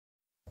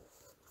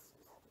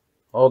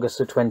August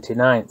the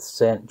 29th,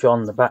 St.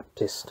 John the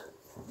Baptist.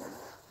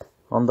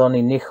 On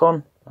Doni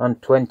Nichon, on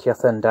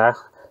 20th and dag,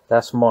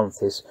 das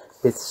monthis,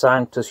 with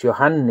Sanctus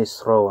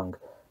Johannes roang,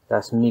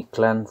 das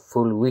Miklan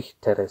full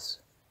wichteres.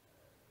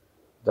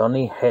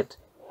 Doni het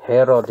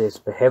Herodes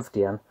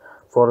behevdian,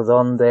 for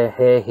don they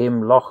he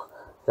him loch,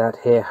 that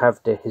he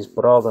havde his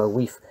brother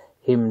with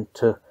him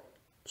to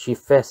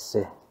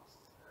chifesse.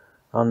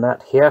 On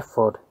that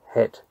hereford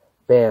het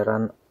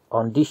beran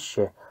on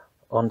dische,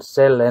 on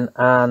sellen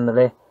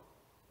anre,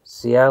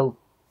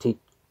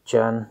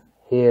 Sialtichan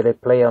here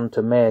play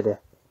unto mede.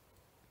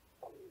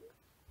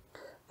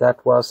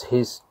 That was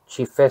his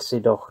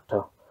chiefesse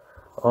dochter,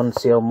 on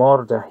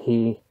Siomorda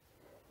he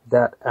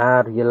that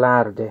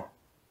jelarde.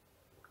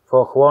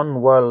 For one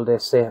worlde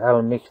se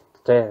al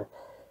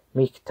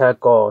michta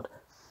God,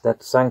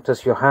 that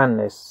Sanctus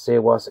Johannes se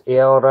was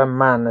era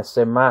man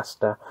se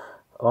master,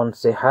 on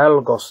se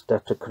halgoste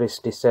to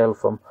Christi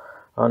selfum,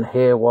 on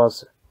he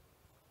was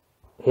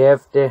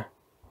hevde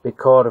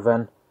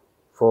bekorven,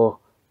 for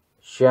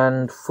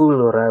Shan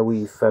fulra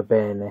we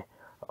verbene,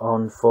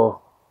 on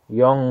for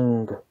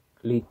young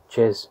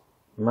liches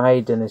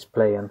maiden is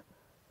playen,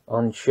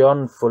 on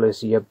Shan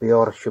fulles je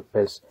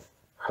bjorshupes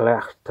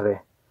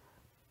glachtre,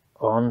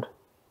 on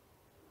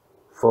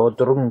for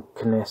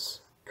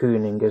drunknes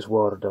kuninges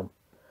wordom.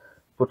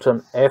 But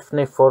on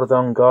efne for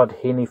don God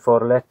hini for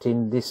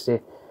letin disse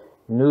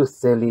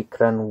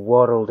nuthelikran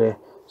worlde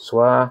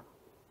swa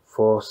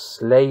for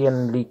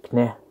slayen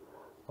likne,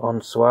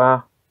 on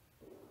swa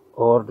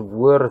ord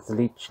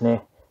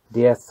worthlichne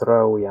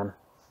deathrowian,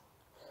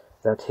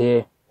 that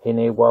he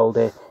hine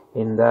walde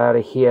in there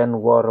hien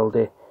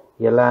worlde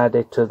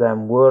jelade to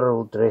them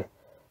worldre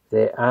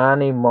de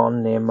ani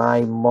monne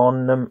mai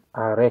monnem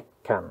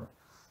arekan.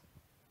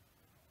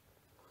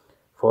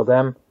 For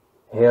them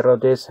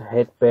Herodes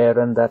had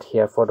baren that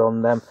hereford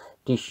on them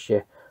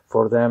dische,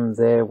 for them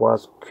there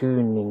was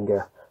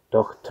kuninga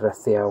dochtre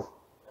theo,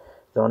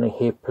 doni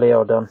he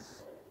pleodon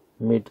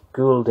mid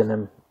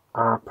guldenem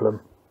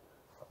aplum,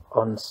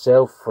 on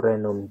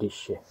self-renum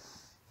dische.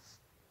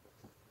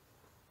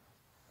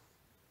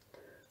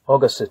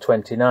 August the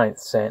 29th,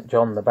 St.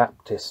 John the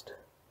Baptist.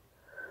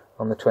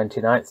 On the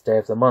 29th day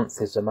of the month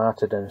is the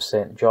martyrdom of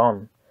St.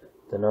 John,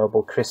 the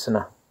noble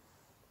christener.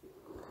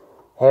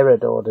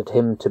 Herod ordered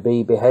him to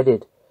be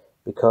beheaded,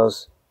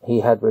 because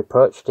he had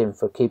reproached him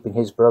for keeping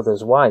his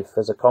brother's wife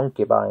as a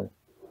concubine,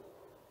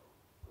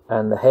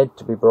 and the head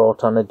to be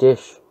brought on a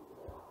dish,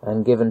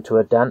 and given to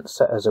a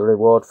dancer as a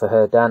reward for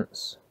her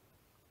dance.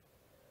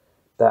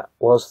 That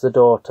was the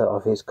daughter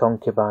of his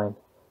concubine,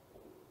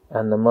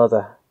 and the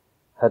mother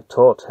had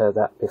taught her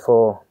that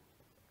before.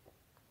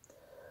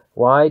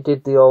 Why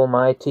did the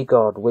Almighty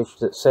God wish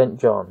that St.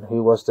 John,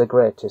 who was the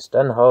greatest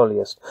and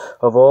holiest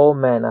of all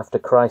men after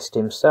Christ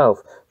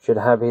himself, should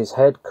have his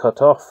head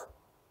cut off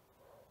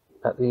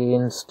at the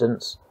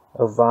instance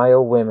of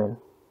vile women,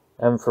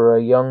 and for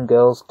a young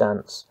girl's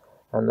dance,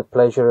 and the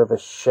pleasure of a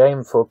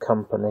shameful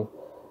company,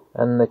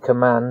 and the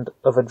command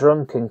of a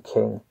drunken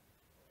king,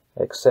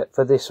 except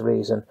for this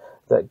reason,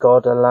 that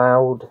God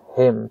allowed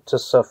him to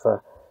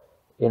suffer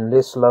in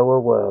this lower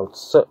world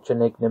such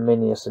an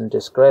ignominious and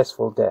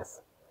disgraceful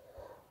death,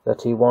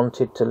 that he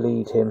wanted to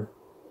lead him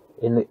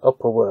in the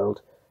upper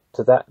world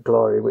to that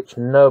glory which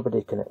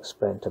nobody can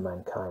explain to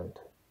mankind.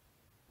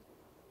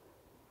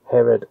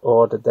 Herod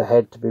ordered the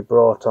head to be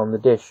brought on the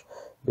dish,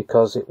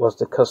 because it was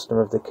the custom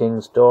of the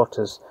king's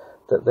daughters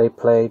that they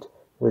played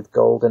with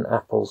golden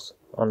apples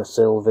on a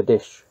silver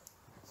dish.